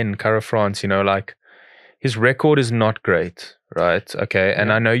 Again, Kara-France, his record is not great, right? Okay,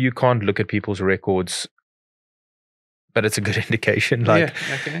 and I know you can't look at people's records, but it's a good indication.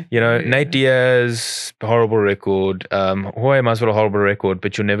 Nate Diaz, horrible record. Jorge Masvidal, horrible record,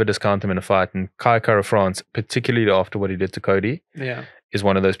 but you'll never discount him in a fight. And Kai Kara-France, particularly after what he did to Cody, is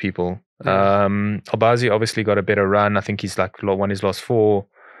one of those people. Yeah. Albazi obviously got a better run. I think he's won his last 4.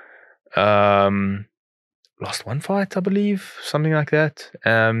 Lost 1 fight, I believe, something like that.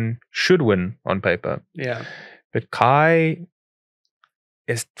 Should win on paper. Yeah. But Kai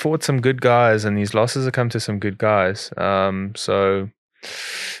has fought some good guys, and these losses have come to some good guys. So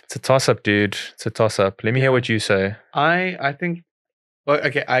it's a toss-up, dude. It's a toss-up. Let me hear what you say. I think... Well,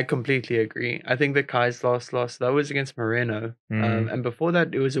 okay, I completely agree. I think that Kai's last loss, that was against Moreno. And before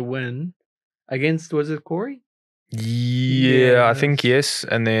that, it was a win against, was it Corey? Yeah, I think yes.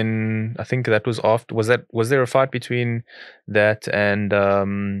 And then I think that was after. Was there a fight between that and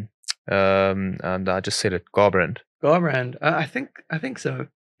I just said it, Garbrandt? Garbrandt. I think so.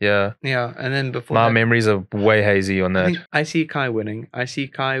 Yeah. Yeah, and then before my memories are way hazy on that. I see Kai winning. I see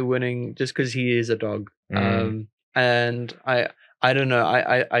Kai winning just because he is a dog. And I don't know.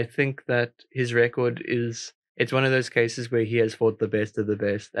 I think that his record is, it's one of those cases where he has fought the best of the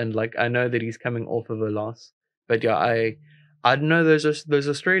best, and I know that he's coming off of a loss, but yeah, I don't know those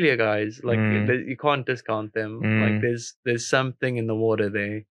Australia guys. You can't discount them. There's something in the water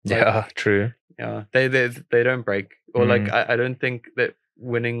there. True. Yeah, they don't break, or I don't think that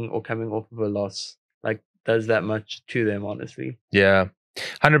winning or coming off of a loss does that much to them, honestly. Yeah,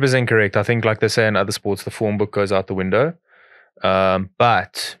 100% correct. I think they say in other sports, the form book goes out the window.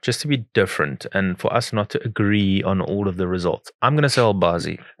 But just to be different and for us not to agree on all of the results, I'm going to say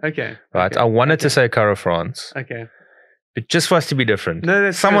Albazi. Okay. Right. I wanted to say Kara-France. Okay. But just for us to be different. No,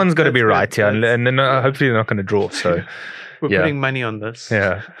 someone's got to be right here. And then hopefully they're not going to draw. So we're putting money on this.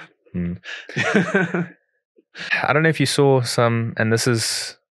 Yeah. I don't know if you saw some, and this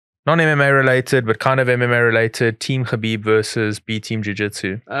is non-MMA related, but kind of MMA related, Team Khabib versus B Team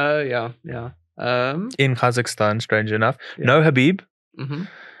Jiu-Jitsu. Yeah. In Kazakhstan, strange enough. Yeah. No Khabib,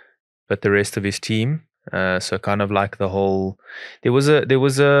 but the rest of his team. So kind of the whole, there was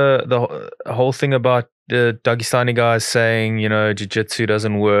the whole thing about the Dagestani guys saying, Jiu-Jitsu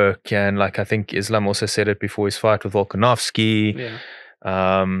doesn't work. And I think Islam also said it before his fight with Volkanovski.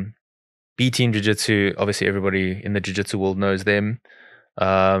 Yeah. B Team Jiu-Jitsu, obviously everybody in the Jiu-Jitsu world knows them.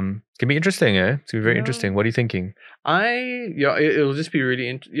 Can be interesting, eh? It's gonna be very interesting. What are you thinking? It'll just be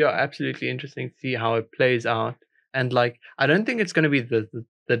really absolutely interesting to see how it plays out. And I don't think it's going to be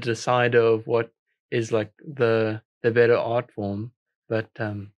the decider of what is the better art form, but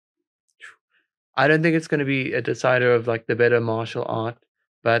I don't think it's going to be a decider of the better martial art.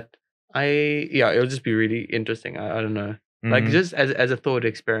 But it'll just be really interesting. I don't know, just as a thought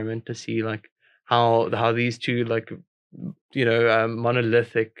experiment to see how these two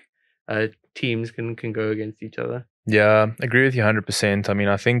monolithic teams can go against each other. Yeah, agree with you 100%. I mean,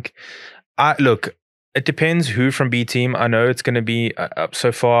 I think, look, it depends who from B Team. I know it's going to be,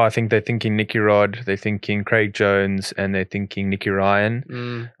 so far, I think they're thinking Nicky Rod, they're thinking Craig Jones, and they're thinking Nicky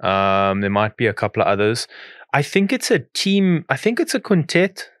Ryan. There might be a couple of others. I think it's a team, I think it's a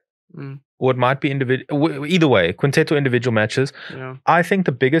quintet. Or it might be individual. Either way, quintet or individual matches. Yeah. I think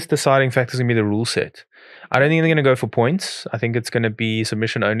the biggest deciding factor is going to be the rule set. I don't think they're going to go for points. I think it's going to be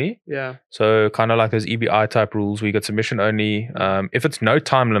submission only. Yeah. So kind of like those EBI type rules where you got submission only. If it's no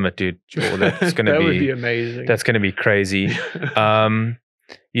time limit, dude, that's going to that would be amazing. That's going to be crazy. Craig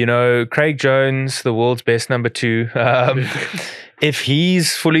Jones, the world's best number 2. If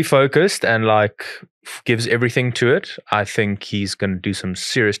he's fully focused and gives everything to it, I think he's going to do some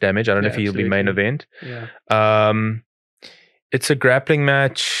serious damage. I don't know if he'll be main event. Yeah. It's a grappling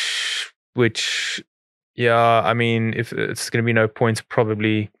match, which, I mean, if it's going to be no points,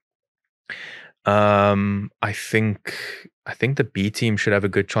 probably. I think I think the B team should have a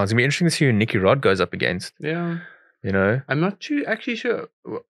good chance. It'll be interesting to see who Nicky Rod goes up against. Yeah. You know? I'm not actually sure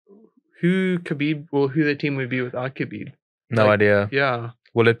who Khabib or who the team would be without Khabib. No idea. Yeah.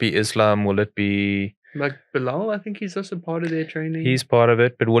 Will it be Islam? Will it be... Like Bilal? I think he's also part of their training. He's part of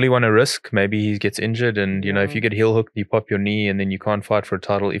it, but will he want to risk? Maybe he gets injured and, you know, if you get heel hooked, you pop your knee and then you can't fight for a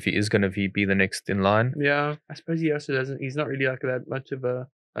title if he is going to be the next in line. Yeah. I suppose he also doesn't... He's not really like that much of a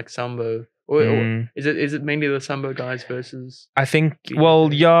sambo. Or is it mainly the sambo guys versus? I think.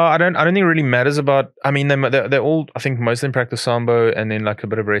 Well, yeah. I don't think it really matters about. I mean, they're all. I think most of them practice sambo and then like a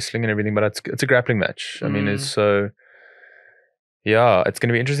bit of wrestling and everything. But it's a grappling match. I mean, it's so. Yeah, it's going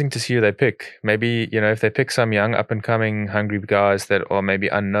to be interesting to see who they pick. Maybe, you know, if they pick some young up and coming hungry guys that are maybe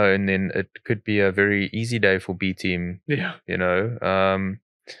unknown, then it could be a very easy day for B team. Yeah. You know,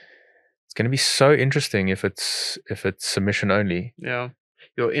 it's going to be so interesting if it's submission only. Yeah.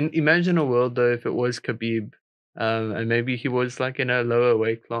 Imagine a world though if it was Khabib, and maybe he was like in a lower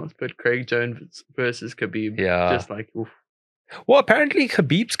weight class, but Craig Jones versus Khabib. Yeah. Just like, oof. Well, apparently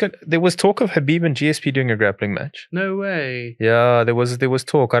there was talk of Khabib and GSP doing a grappling match. No way. Yeah, there was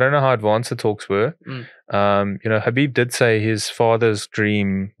talk. I don't know how advanced the talks were. You know, Khabib did say his father's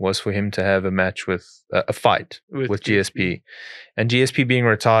dream was for him to have a match with a fight with GSP. And GSP being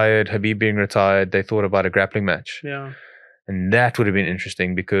retired, Khabib being retired, they thought about a grappling match. Yeah. And that would have been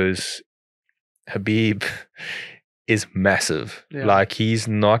interesting because Khabib is massive. Yeah. Like it's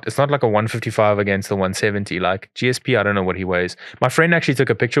not like a 155 against the 170. Like GSP, I don't know what he weighs. My friend actually took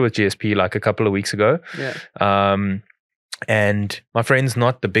a picture with GSP like a couple of weeks ago. Yeah. And my friend's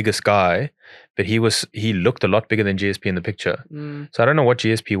not the biggest guy, but he looked a lot bigger than GSP in the picture. So I don't know what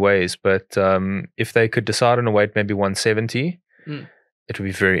GSP weighs, but if they could decide on a weight, maybe 170, it would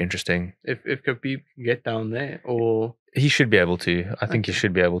be very interesting. If Khabib can get down there, or he should be able to. I think he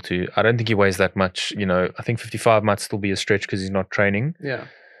should be able to. I don't think he weighs that much. You know, I think 55 might still be a stretch because he's not training. Yeah.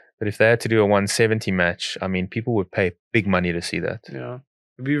 But if they had to do a 170 match, I mean, people would pay big money to see that. Yeah.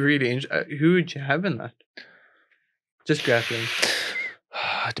 It'd be really interesting. Who would you have in that? Just grappling.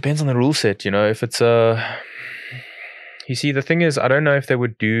 It depends on the rule set, you know. If it's you see, the thing is, I don't know if they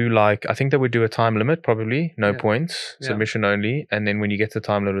would do I think they would do a time limit, probably. No points, submission only. And then when you get to the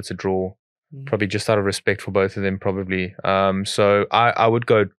time limit, it's a draw. Probably just out of respect for both of them, probably. So I would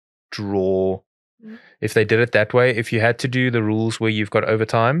go draw if they did it that way. If you had to do the rules where you've got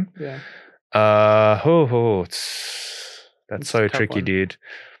overtime, that's so tricky, dude.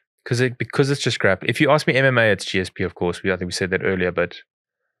 Because it's just crap. If you ask me MMA, it's GSP, of course. I think we said that earlier, but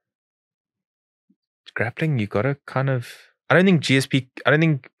grappling, you gotta kind of. I don't think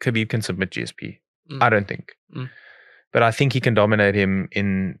Khabib can submit GSP. I don't think, but I think he can dominate him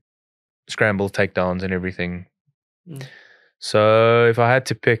in scramble takedowns and everything. So if I had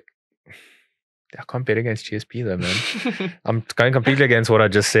to pick, I can't bet against GSP though, man. I'm going completely against what I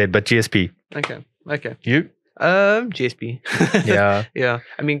just said, but GSP. Okay. You? GSP. Yeah. Yeah.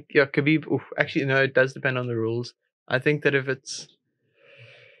 I mean, yeah, Khabib. Actually, no, it does depend on the rules. I think that if it's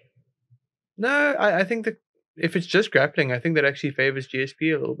I think that if it's just grappling, I think that actually favors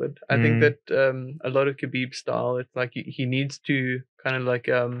GSP a little bit. I think that a lot of Khabib's style, it's like he needs to kind of like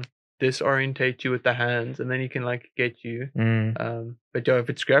disorientate you with the hands, and then he can like get you. But if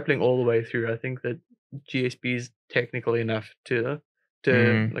it's grappling all the way through, I think that GSP is technical enough to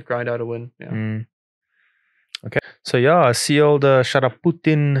like grind out a win. Yeah. Okay, so I see old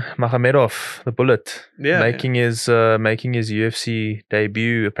Sharaputin Makhmedov, the Bullet, making his UFC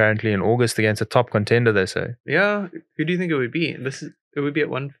debut apparently in August against a top contender. They say. Yeah, who do you think it would be? It would be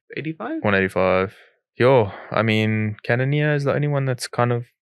at 185. 185. I mean, Cannonier is the only one that's kind of.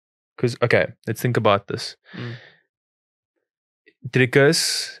 Because, okay, let's think about this.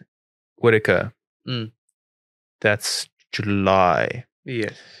 Dricus, Whitaker. That's July.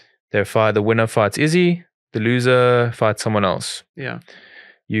 Yes. The winner fights Izzy. The loser fights someone else. Yeah.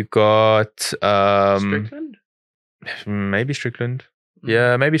 You got... Strickland? Maybe Strickland.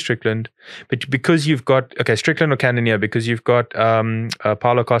 Yeah, maybe Strickland. But because you've got... Okay, Strickland or Cannonier, because you've got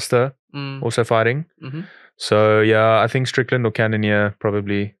Paulo Costa also fighting. So, I think Strickland or Cannonier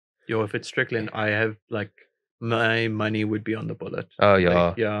probably... If it's Strickland, I have my money would be on the Bullet. Oh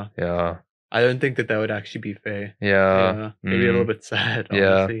yeah, yeah. I don't think that would actually be fair. Yeah, maybe a little bit sad.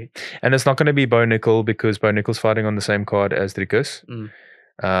 Honestly. And it's not going to be Bo Nickel because Bo Nickel's fighting on the same card as Dricus,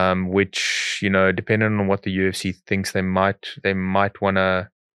 which depending on what the UFC thinks, they might want to.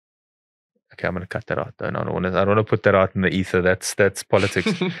 Okay, I'm going to cut that out. I don't want to put that out in the ether. That's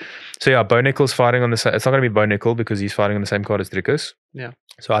politics. So Bo Nickel's fighting on the same. It's not going to be Bo Nickel because he's fighting on the same card as Dricus. Yeah.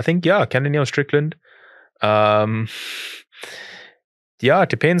 So I think Cannonier or Strickland. yeah, it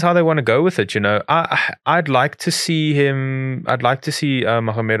depends how they want to go with it. I'd like to see him. I'd like to see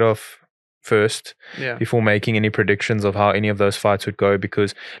Magomedov first before making any predictions of how any of those fights would go.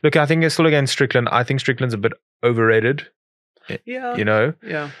 Because look, I think it's still against Strickland. I think Strickland's a bit overrated. Yeah.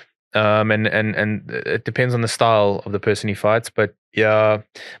 Yeah. And it depends on the style of the person he fights. But yeah,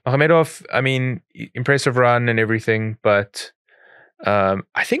 Magomedov, I mean, impressive run and everything, but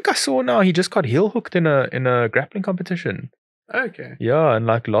I think I saw now he just got heel hooked in a grappling competition. Okay. Yeah, and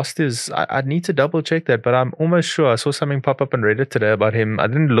like lost his. I'd need to double check that, but I'm almost sure I saw something pop up on Reddit today about him. I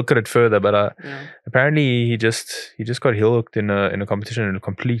didn't look at it further, but apparently he just got heel hooked in a competition and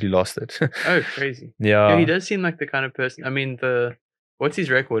completely lost it. Oh, crazy. Yeah, he does seem like the kind of person. I mean, what's his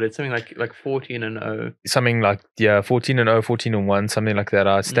record? It's something like 14-0. Something like 14-0, 14-1, something like that.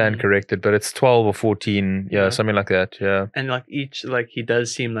 I stand corrected, but it's 12 or 14. Yeah, something like that. Yeah, and like he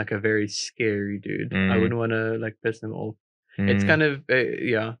does seem like a very scary dude. I wouldn't want to like piss him off. It's kind of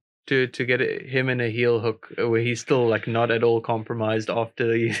to get him in a heel hook where he's still like not at all compromised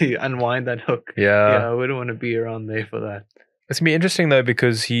after you unwind that hook. Yeah, I wouldn't want to be around there for that. It's gonna be interesting though,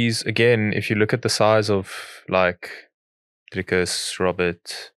 because he's, again, if you look at the size of like Dricus,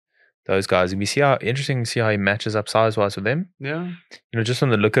 Robert, those guys, and we see how interesting to see how he matches up size wise with them. Yeah, just on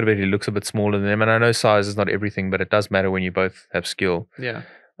the look of it, he looks a bit smaller than them, and I know size is not everything, but it does matter when you both have skill. Yeah.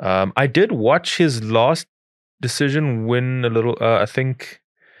 I did watch his last decision win a little. I think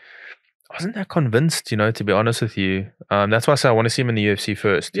I wasn't that convinced, to be honest with you. That's why I say I want to see him in the UFC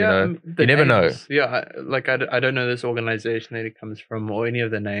first. You never know. Yeah, I don't know this organization that he comes from or any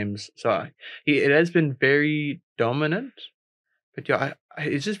of the names. So it has been very dominant. But yeah,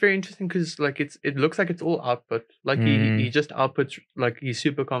 it's just very interesting because like it looks like it's all output. Like he just outputs, like he's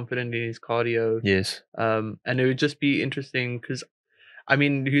super confident in his cardio. Yes. And it would just be interesting because, I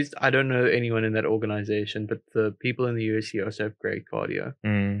mean, I don't know anyone in that organization, but the people in the UFC also have great cardio.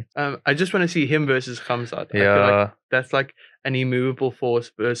 I just want to see him versus Khamzat. Yeah. I feel like that's like an immovable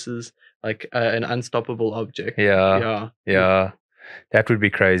force versus like an unstoppable object. Yeah. That would be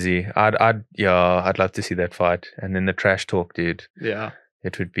crazy. I'd love to see that fight. And then the trash talk, dude. Yeah.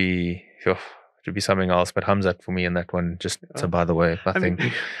 It would be something else, but Khamzat for me in that one, just so by the way, I think.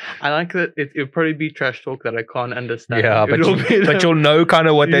 I like that it'll probably be trash talk that I can't understand. Yeah, but you'll know kind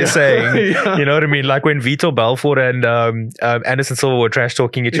of what they're saying. You know what I mean? Like when Vitor Belfort and Anderson Silva were trash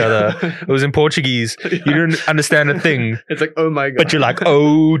talking each other, it was in Portuguese. You didn't understand a thing. It's like, oh my God. But you're like,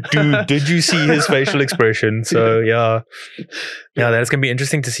 oh, dude, did you see his facial expression? So yeah, that's gonna be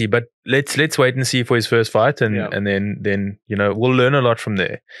interesting to see. But let's wait and see for his first fight, and then we'll learn a lot from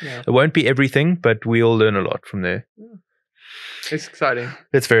there. Yeah. It won't be everything, but we'll learn a lot from there. It's exciting.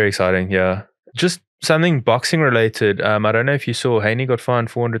 It's very exciting, yeah. Just something boxing related. I don't know if you saw, Haney got fined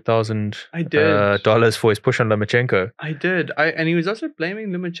 $400,000 dollars for his push on Lomachenko. I did. And he was also blaming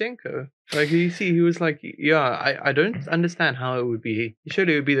Lomachenko. Like, he was like, I don't understand how it would be.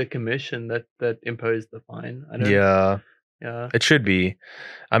 Surely it would be the commission that imposed the fine. Yeah. It should be.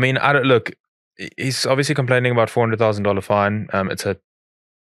 I mean, look, he's obviously complaining about $400,000 fine. It's a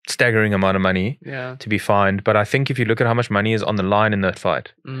staggering amount of money to be fined, but I think if you look at how much money is on the line in that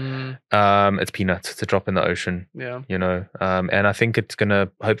fight, it's peanuts. It's a drop in the ocean. And I think it's gonna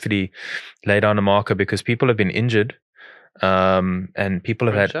hopefully lay down a marker, because people have been injured, and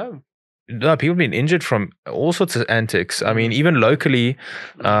people have people have been injured from all sorts of antics. I mean, even locally,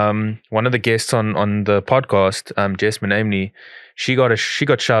 one of the guests on the podcast, Jess Manamni, she got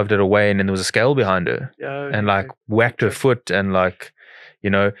shoved at a weigh-in, and there was a scale behind her, and like whacked her foot, and like,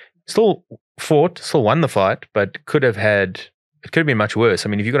 still won the fight, but it could have been much worse. I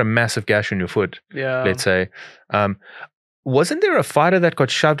mean, if you got a massive gash on your foot, let's say, wasn't there a fighter that got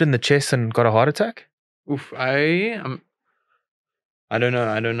shoved in the chest and got a heart attack? Oof, I don't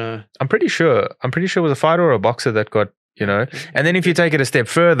know. I'm pretty sure it was a fighter or a boxer that got, And then if you take it a step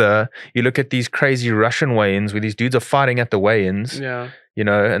further, you look at these crazy Russian weigh-ins where these dudes are fighting at the weigh-ins.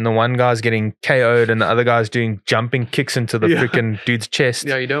 And the one guy's getting KO'd and the other guy's doing jumping kicks into the freaking dude's chest.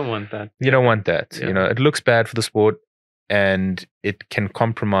 Yeah, you don't want that. You don't want that. It looks bad for the sport, and it can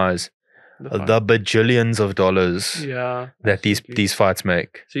compromise the bajillions of dollars that these fights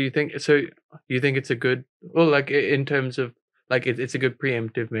make. So you think it's a good, well, like in terms of, like it's a good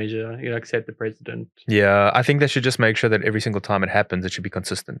preemptive measure, like set the precedent. Yeah, I think they should just make sure that every single time it happens, it should be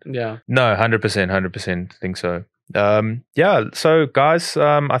consistent. Yeah. No, 100% think so. So guys,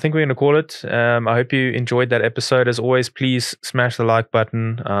 I think we're going to call it. I hope you enjoyed that episode. As always, please smash the like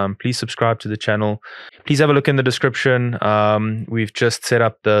button. Please subscribe to the channel. Please have a look in the description. We've just set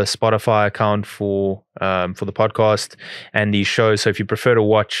up the Spotify account for the podcast and these shows. So if you prefer to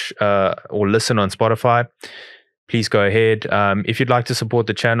watch or listen on Spotify, please go ahead. If you'd like to support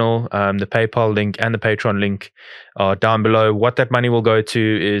the channel, the PayPal link and the Patreon link are down below. What that money will go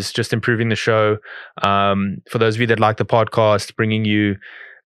to is just improving the show. For those of you that like the podcast, bringing you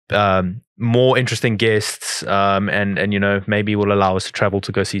more interesting guests, and you know, maybe will allow us to travel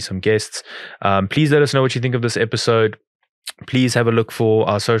to go see some guests. Please let us know what you think of this episode. Please have a look for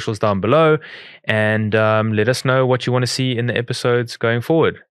our socials down below, and let us know what you want to see in the episodes going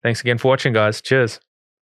forward. Thanks again for watching, guys. Cheers.